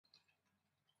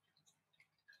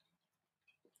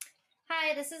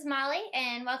Hi, this is Molly,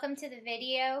 and welcome to the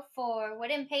video for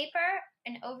Wood and Paper,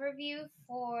 an overview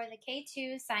for the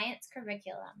K2 science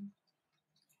curriculum.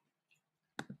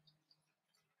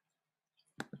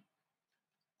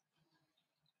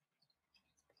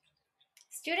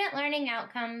 Student learning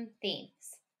outcome themes.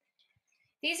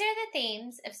 These are the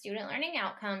themes of student learning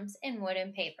outcomes in Wood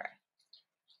and Paper.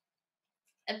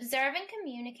 Observe and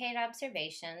communicate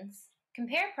observations,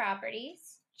 compare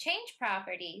properties, change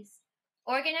properties,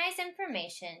 organize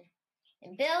information,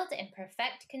 and build and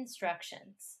perfect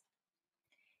constructions.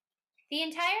 The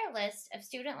entire list of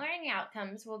student learning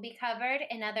outcomes will be covered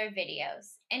in other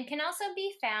videos and can also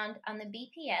be found on the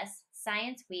BPS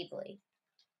Science Weebly.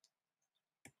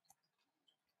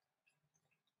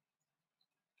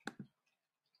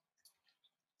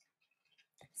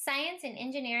 Science and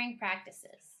engineering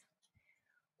practices.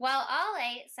 While all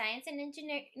 8 science and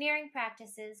engineering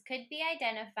practices could be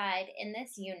identified in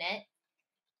this unit,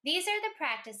 these are the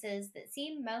practices that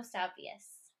seem most obvious: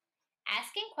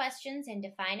 asking questions and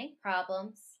defining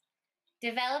problems,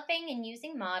 developing and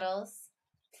using models,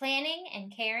 planning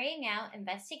and carrying out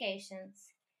investigations,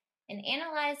 and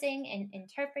analyzing and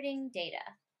interpreting data.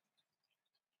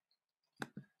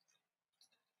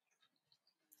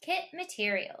 Kit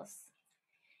materials.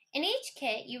 In each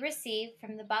kit you receive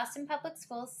from the Boston Public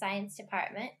Schools Science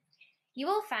Department, you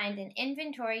will find an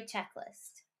inventory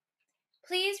checklist.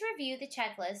 Please review the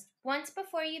checklist once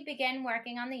before you begin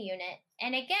working on the unit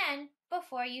and again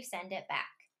before you send it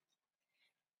back.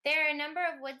 There are a number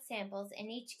of wood samples in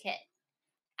each kit.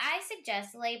 I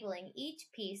suggest labeling each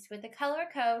piece with a color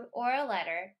code or a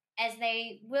letter, as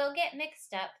they will get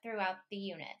mixed up throughout the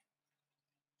unit.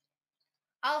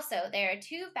 Also, there are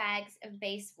 2 bags of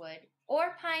basswood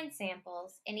or pine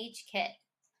samples in each kit.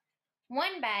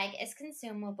 One bag is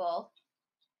consumable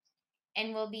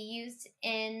and will be used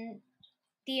in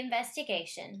the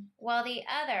investigation, while the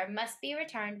other must be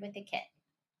returned with the kit.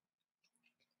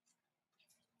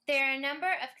 There are a number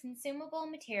of consumable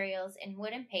materials in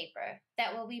wood and paper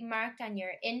that will be marked on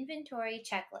your inventory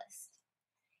checklist.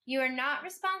 You are not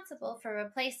responsible for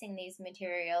replacing these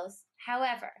materials.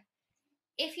 However,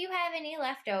 if you have any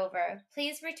left over,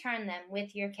 please return them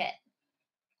with your kit.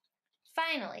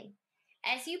 Finally,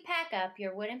 as you pack up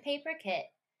your wood and paper kit,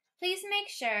 please make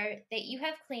sure that you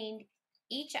have cleaned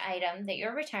each item that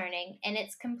you're returning and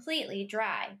it's completely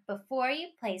dry before you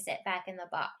place it back in the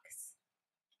box.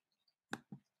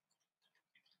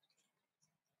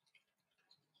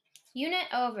 Unit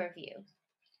overview.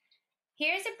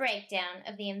 Here's a breakdown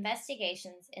of the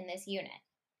investigations in this unit.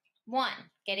 1.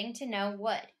 Getting to know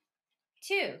wood.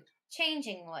 2.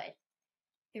 Changing wood.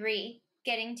 3.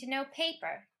 Getting to know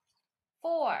paper.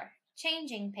 4.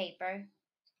 Changing paper.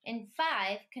 And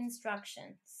 5.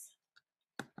 Constructions.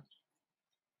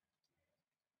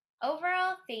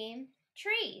 Overall theme,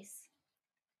 trees.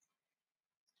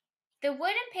 The wood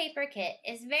and paper kit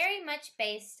is very much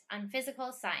based on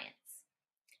physical science.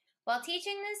 While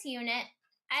teaching this unit,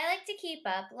 I like to keep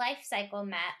up life cycle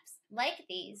maps like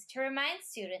these to remind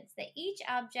students that each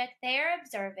object they are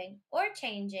observing or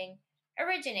changing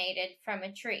originated from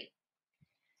a tree.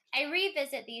 I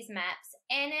revisit these maps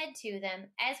and add to them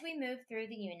as we move through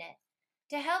the unit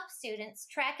to help students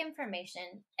track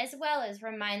information as well as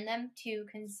remind them to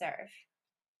conserve.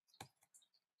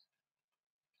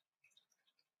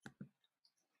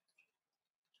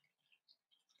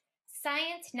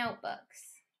 Science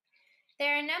notebooks.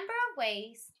 There are a number of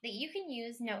ways that you can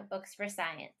use notebooks for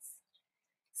science.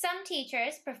 Some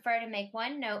teachers prefer to make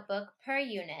 1 notebook per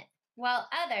unit, while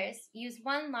others use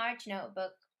 1 large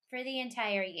notebook for the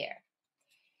entire year.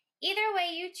 Either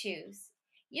way you choose,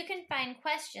 you can find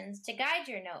questions to guide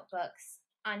your notebooks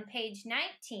on page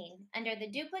 19 under the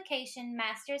Duplication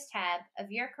Masters tab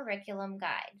of your curriculum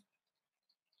guide.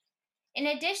 In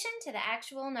addition to the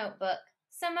actual notebook,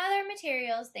 some other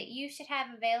materials that you should have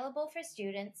available for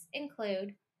students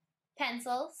include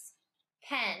pencils,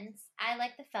 pens, I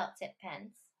like the felt tip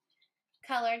pens,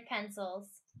 colored pencils,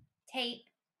 tape,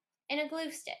 and a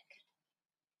glue stick.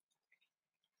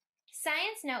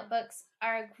 Science notebooks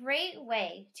are a great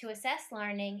way to assess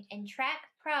learning and track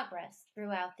progress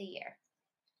throughout the year.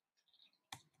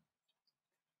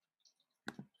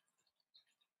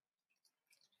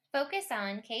 Focus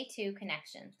on K2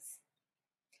 connections.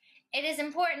 It is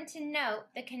important to note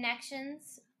the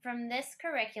connections from this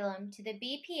curriculum to the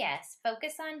BPS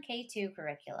Focus on K2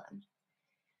 curriculum.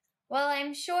 While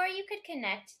I'm sure you could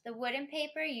connect the wood and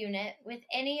paper unit with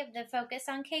any of the Focus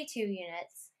on K2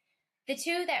 units, the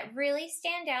 2 that really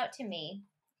stand out to me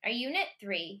are Unit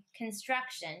 3,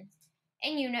 Construction,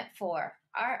 and Unit 4,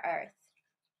 Our Earth.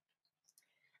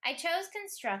 I chose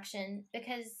Construction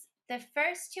because The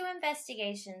first two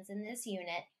investigations in this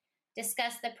unit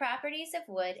discuss the properties of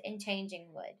wood and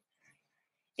changing wood.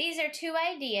 These are two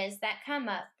ideas that come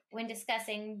up when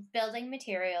discussing building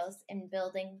materials and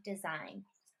building design.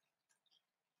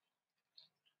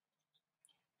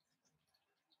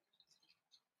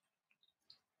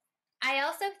 I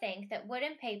also think that wood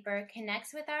and paper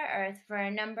connects with our earth for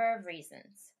a number of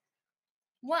reasons.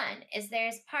 One is there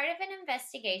is part of an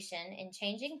investigation in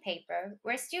changing paper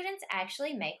where students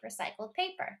actually make recycled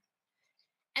paper.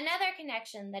 Another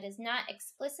connection that is not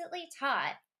explicitly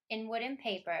taught in wood and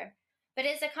paper, but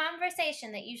is a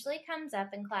conversation that usually comes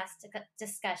up in class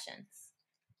discussions.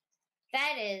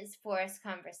 That is forest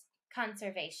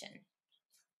conservation.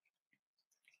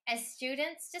 As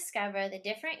students discover the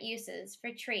different uses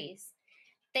for trees,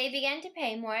 they begin to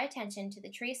pay more attention to the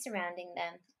trees surrounding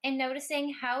them and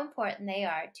noticing how important they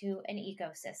are to an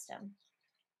ecosystem.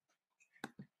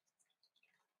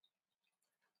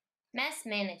 Mess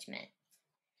management.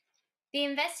 The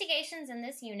investigations in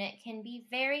this unit can be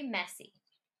very messy.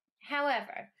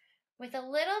 However, with a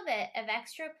little bit of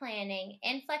extra planning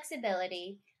and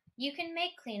flexibility, you can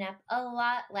make cleanup a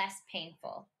lot less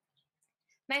painful.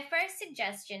 My first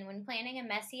suggestion when planning a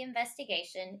messy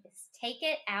investigation is take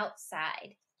it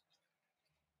outside.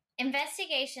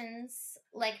 Investigations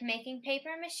like making paper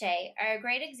mache are a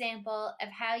great example of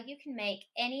how you can make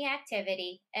any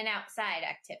activity an outside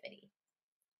activity.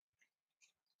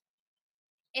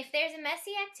 If there's a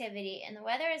messy activity and the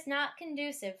weather is not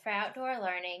conducive for outdoor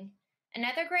learning,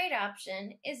 another great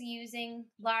option is using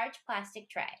large plastic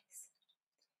trays.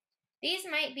 These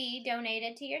might be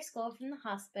donated to your school from the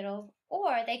hospital,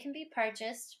 or they can be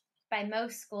purchased by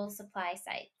most school supply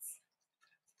sites.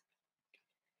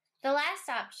 The last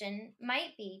option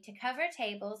might be to cover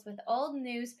tables with old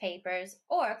newspapers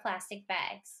or plastic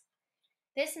bags.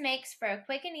 This makes for a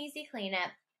quick and easy cleanup,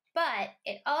 but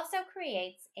it also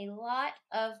creates a lot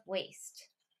of waste.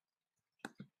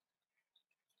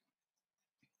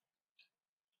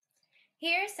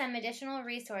 Here are some additional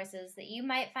resources that you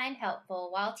might find helpful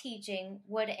while teaching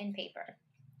wood and paper.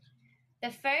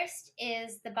 The first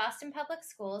is the Boston Public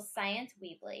Schools Science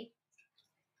Weebly.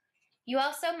 You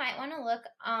also might want to look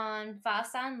on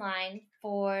Voss Online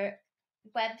for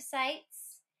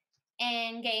websites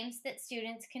and games that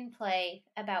students can play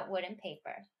about wood and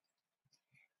paper.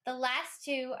 The last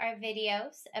two are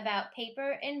videos about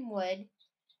paper and wood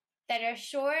that are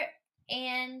short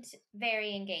and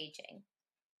very engaging.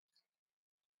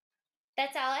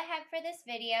 That's all I have for this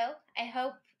video. I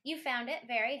hope you found it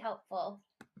very helpful.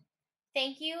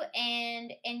 Thank you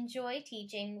and enjoy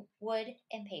teaching wood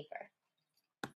and paper.